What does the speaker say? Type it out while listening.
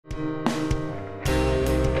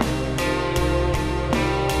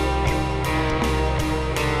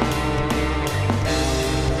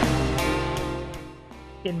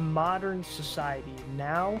in modern society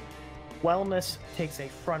now, wellness takes a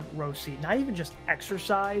front row seat. Not even just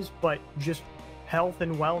exercise, but just health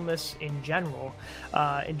and wellness in general,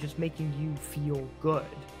 and just making you feel good,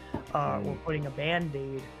 or putting a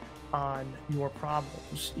band-aid on your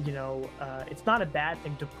problems. It's not a bad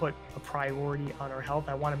thing to put a priority on our health.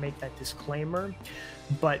 I want to make that disclaimer,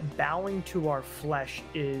 but bowing to our flesh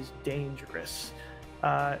is dangerous.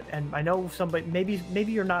 And I know somebody,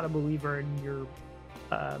 maybe you're not a believer and you're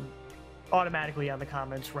automatically on the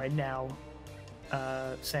comments right now,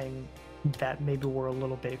 saying that maybe we're a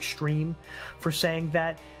little bit extreme for saying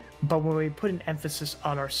that. But when we put an emphasis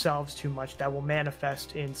on ourselves too much, that will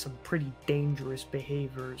manifest in some pretty dangerous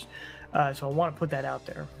behaviors. So I want to put that out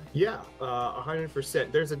there. Yeah,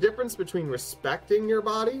 100%. There's a difference between respecting your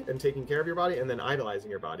body and taking care of your body and then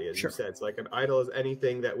idolizing your body, as you said. It's like an idol is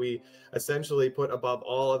anything that we essentially put above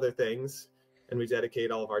all other things, and we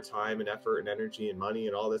dedicate all of our time and effort and energy and money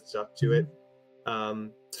and all this stuff to it.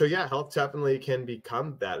 So yeah, health definitely can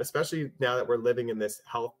become that, especially now that we're living in this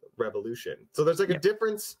health revolution. So there's like a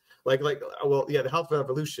difference, the health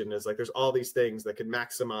revolution is like there's all these things that can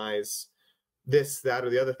maximize this, that, or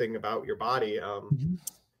the other thing about your body.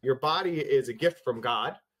 Your body is a gift from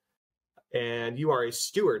God, and you are a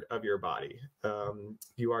steward of your body.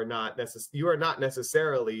 You are not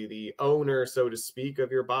necessarily the owner, so to speak,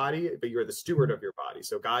 of your body, but you're the steward of your body.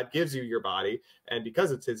 So God gives you your body, and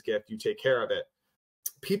because it's his gift, you take care of it.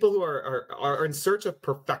 People who are in search of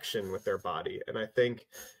perfection with their body, and I think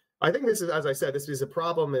this is, as I said, this is a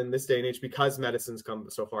problem in this day and age because medicine's come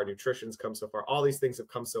so far, nutrition's come so far, all these things have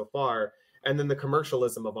come so far, and then the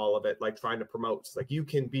commercialism of all of it, like trying to promote, like you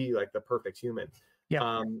can be like the perfect human,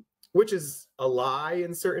 which is a lie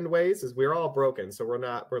in certain ways, is we're all broken, so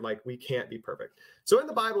we can't be perfect. So in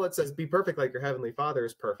the Bible it says, "Be perfect like your heavenly Father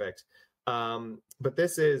is perfect," but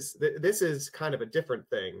this is kind of a different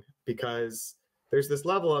thing, because there's this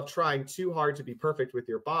level of trying too hard to be perfect with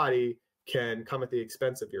your body can come at the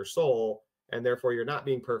expense of your soul, and therefore you're not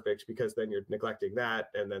being perfect because then you're neglecting that,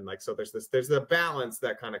 and then so there's the balance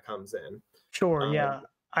that kind of comes in. Sure, yeah.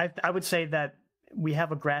 I would say that we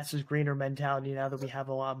have a grass is greener mentality now that we have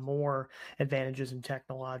a lot more advantages in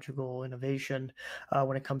technological innovation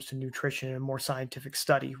when it comes to nutrition and more scientific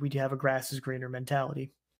study. We do have a grass is greener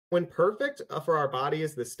mentality. When perfect for our body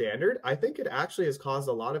is the standard, I think it actually has caused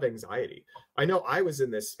a lot of anxiety. I know I was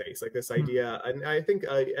in this space, like this idea, and I think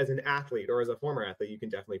as an athlete or as a former athlete, you can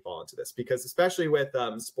definitely fall into this, because especially with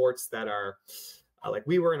sports that are like,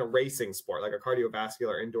 we were in a racing sport, like a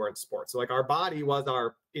cardiovascular endurance sport. So like our body was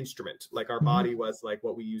our instrument, like our body was like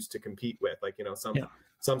what we used to compete with. Like,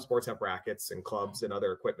 some sports have rackets and clubs and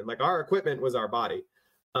other equipment. Like our equipment was our body.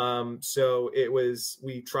 So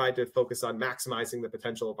we tried to focus on maximizing the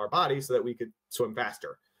potential of our body so that we could swim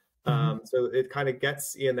faster. So it kind of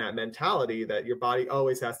gets in that mentality that your body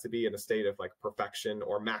always has to be in a state of like perfection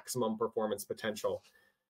or maximum performance potential.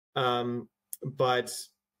 But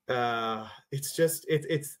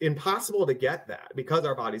it's impossible to get that because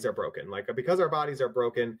our bodies are broken. Because our bodies are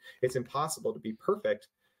broken, it's impossible to be perfect.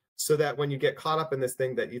 So that when you get caught up in this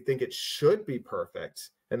thing that you think it should be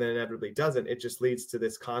perfect, and then inevitably doesn't, it just leads to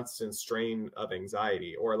this constant strain of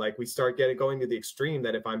anxiety. Or like we start going to the extreme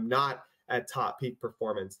that if I'm not at top peak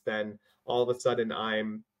performance, then all of a sudden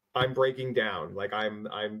I'm breaking down, like I'm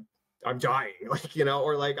dying,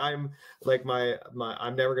 or like I'm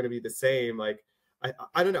never going to be the same. Like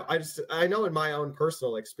I don't know. I know in my own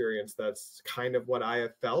personal experience, that's kind of what I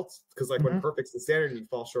have felt. Because like when perfect's the standard and you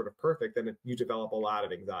fall short of perfect, then you develop a lot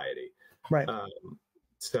of anxiety. Right.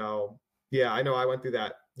 So yeah, I know I went through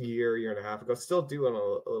that year and a half ago, still doing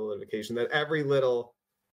a little indication that every little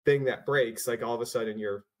thing that breaks, like all of a sudden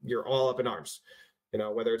you're all up in arms,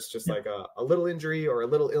 whether it's just like a little injury or a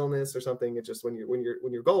little illness or something. It's just when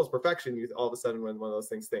your goal is perfection, you all of a sudden, when one of those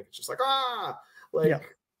things think, it's just like,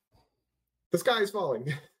 the sky is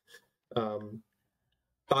falling.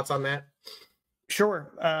 Thoughts on that?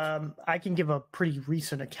 Sure. I can give a pretty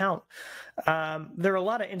recent account. There are a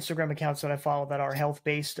lot of Instagram accounts that I follow that are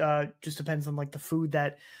health-based. Just depends on like the food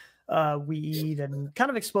that we eat, and kind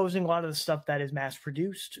of exposing a lot of the stuff that is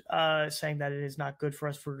mass-produced, saying that it is not good for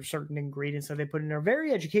us for certain ingredients that they put in there.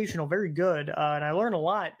 Very educational, very good. And I learned a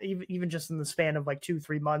lot, even just in the span of like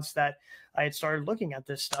 2-3 months that I had started looking at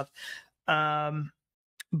this stuff.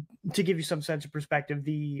 To give you some sense of perspective,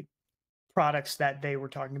 the products that they were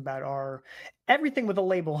talking about are everything with a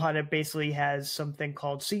label on it. Basically has something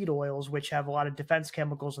called seed oils, which have a lot of defense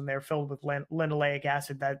chemicals in there filled with linoleic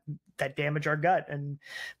acid that damage our gut and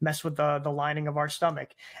mess with the lining of our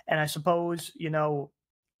stomach. And I suppose,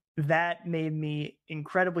 that made me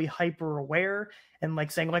incredibly hyper aware and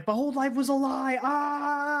like saying like my whole life was a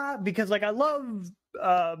lie, because like I love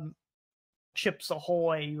um Chips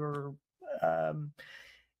Ahoy or um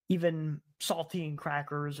even saltine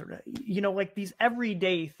crackers, or like these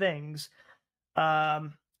everyday things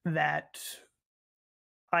um that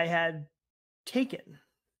I had taken,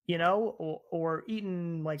 or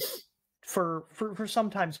eaten like for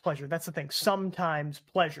sometimes pleasure. That's the thing, sometimes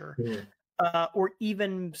pleasure, Mhm. or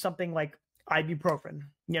even something like ibuprofen.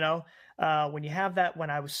 When you have that when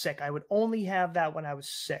I was sick, I would only have that when I was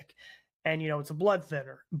sick. And it's a blood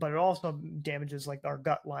thinner, but it also damages like our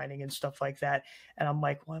gut lining and stuff like that. And I'm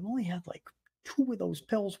like, well, I've only had like two of those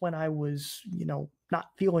pills when I was,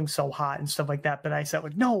 not feeling so hot and stuff like that. But I said,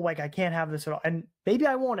 like, no, like I can't have this at all. And maybe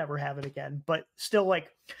I won't ever have it again. But still,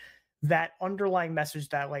 like that underlying message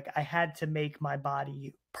that like I had to make my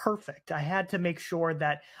body perfect. I had to make sure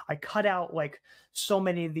that I cut out like so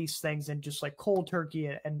many of these things and just like cold turkey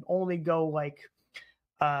and only go like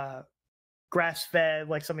uh grass fed,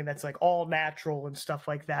 like something that's like all natural and stuff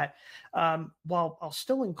like that. While I'll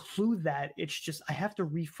still include that, it's just I have to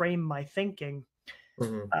reframe my thinking,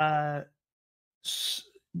 Mhm. uh,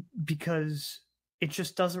 because it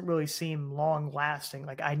just doesn't really seem long lasting.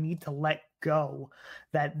 Like I need to let go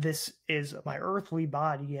that this is my earthly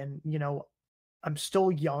body, and I'm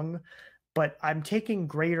still young, but I'm taking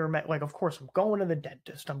greater like of course I'm going to the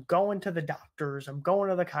dentist, I'm going to the doctors, I'm going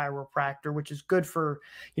to the chiropractor, which is good for,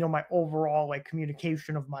 my overall like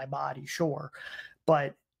communication of my body, sure.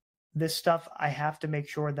 But this stuff I have to make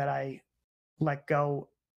sure that I let go,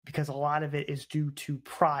 because a lot of it is due to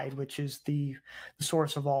pride, which is the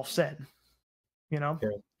source of all sin, you know? Yeah.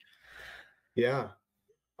 Yeah.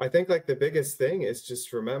 I think like the biggest thing is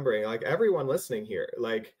just remembering, like everyone listening here,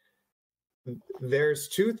 like there's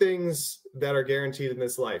two things that are guaranteed in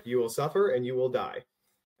this life. You will suffer and you will die.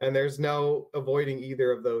 And there's no avoiding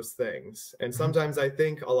either of those things. And Mhm. sometimes I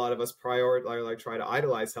think a lot of us prioritize, like try to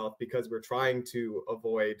idolize health because we're trying to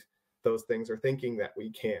avoid those things or thinking that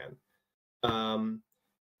we can. Um,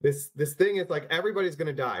 this thing is like everybody's going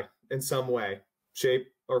to die in some way,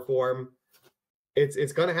 shape or form.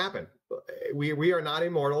 It's going to happen. We are not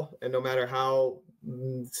immortal, and no matter how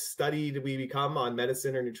studied we become on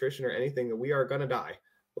medicine or nutrition or anything, we are going to die.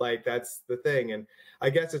 Like that's the thing. And I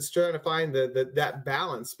guess it's trying to find that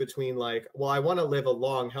balance between like, well, I want to live a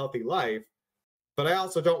long healthy life, but I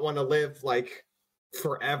also don't want to live like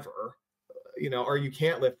forever, or you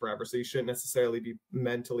can't live forever, so you shouldn't necessarily be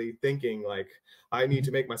mentally thinking like I need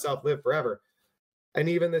to Mhm. make myself live forever. And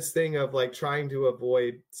even this thing of like trying to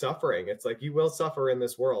avoid suffering, it's like you will suffer in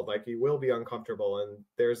this world, like you will be uncomfortable, and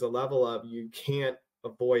there's a level of you can't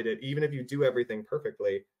avoid it even if you do everything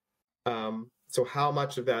perfectly. So how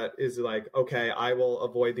much of that is like, okay, I will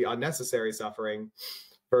avoid the unnecessary suffering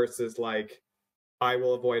versus like I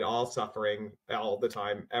will avoid all suffering all the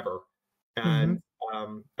time ever. And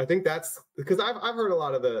Mhm. I think that's because I've heard a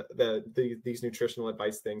lot of these nutritional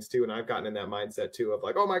advice things too, and I've gotten in that mindset too of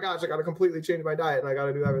like, oh my gosh, I got to completely change my diet and I got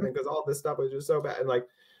to do everything because all this stuff was just so bad. And like,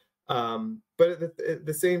 but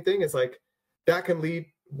the same thing is like that can lead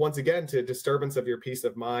once again to disturbance of your peace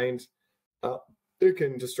of mind. Uh, it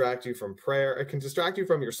can distract you from prayer. It can distract you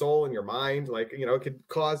from your soul and your mind. Like, it could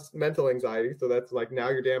cause mental anxiety. So that's like now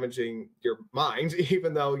you're damaging your mind,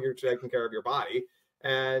 even though you're taking care of your body.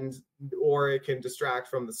 And, or it can distract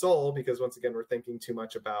from the soul because once again, we're thinking too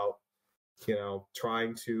much about,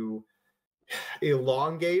 trying to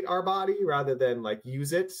elongate our body rather than like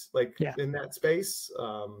use it like Yeah. in that space.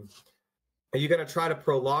 Are you going to try to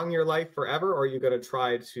prolong your life forever, or are you going to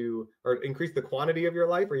try to or increase the quantity of your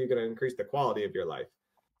life, or are you going to increase the quality of your life?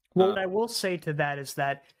 Well, Uh, what I will say to that is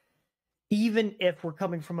that even if we're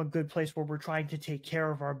coming from a good place where we're trying to take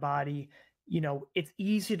care of our body, it's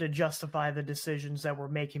easy to justify the decisions that we're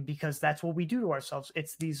making because that's what we do to ourselves.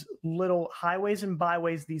 It's these little highways and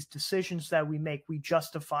byways, these decisions that we make, we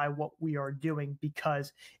justify what we are doing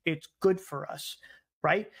because it's good for us,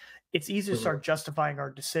 right? It's easy to mhm, start justifying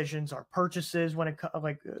our decisions, our purchases when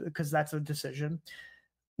like because that's a decision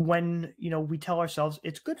when, we tell ourselves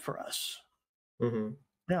it's good for us. mhm.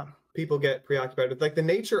 Yeah. People get preoccupied with like the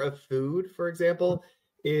nature of food, for example,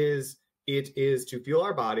 is it is to fuel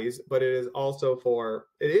our bodies, but it is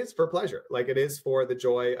for pleasure. Like it is for the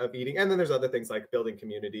joy of eating. And then there's other things like building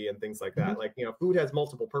community and things like Mhm. that. Like, food has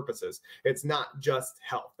multiple purposes. It's not just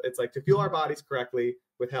health. It's like to fuel our Mhm. bodies correctly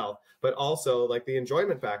with health, but also like the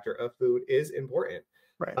enjoyment factor of food is important.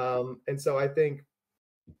 Right. And so I think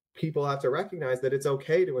people have to recognize that it's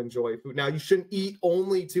okay to enjoy food. Now, you shouldn't eat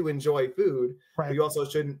only to enjoy food, but Right. you also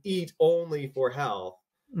shouldn't eat only for health.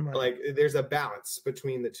 Right. Like there's a balance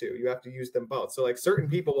between the two. You have to use them both. So like certain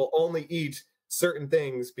people will only eat certain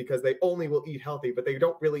things because they only will eat healthy, but they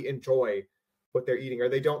don't really enjoy what they're eating, or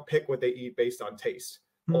they don't pick what they eat based on taste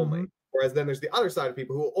only. Whereas then there's the other side of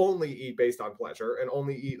people who only eat based on pleasure and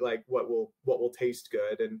only eat like what will taste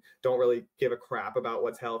good and don't really give a crap about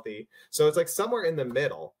what's healthy. So it's like somewhere in the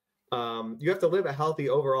middle. You have to live a healthy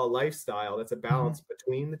overall lifestyle that's a balance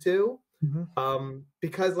between the two.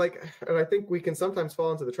 Because like, and I think we can sometimes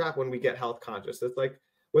fall into the trap when we get health conscious. It's like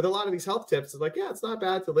with a lot of these health tips, it's like, yeah, it's not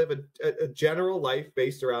bad to live a general life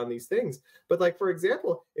based around these things. But like, for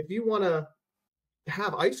example, if you want to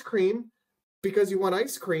have ice cream because you want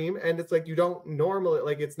ice cream and it's like you don't normally,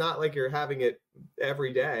 like it's not like you're having it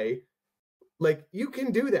every day, like you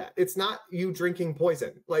can do that. It's not you drinking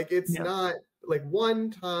poison. Like it's not like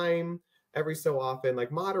one time every so often,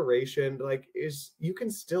 like moderation, like is you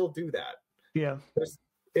can still do that. Yeah.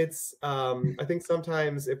 It's I think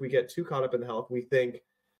sometimes if we get too caught up in the health, we think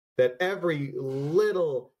that every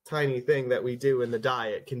little tiny thing that we do in the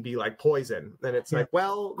diet can be like poison. And it's like,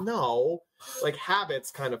 well, no, like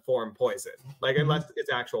habits kind of form poison. Like unless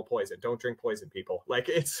it's actual poison. Don't drink poison, people. Like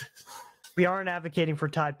it's we aren't advocating for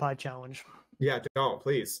Tide Pod Challenge. Yeah, don't,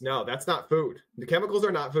 please. No, that's not food. The chemicals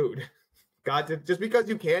are not food. God, just because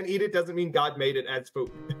you can eat it doesn't mean God made it as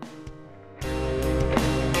food.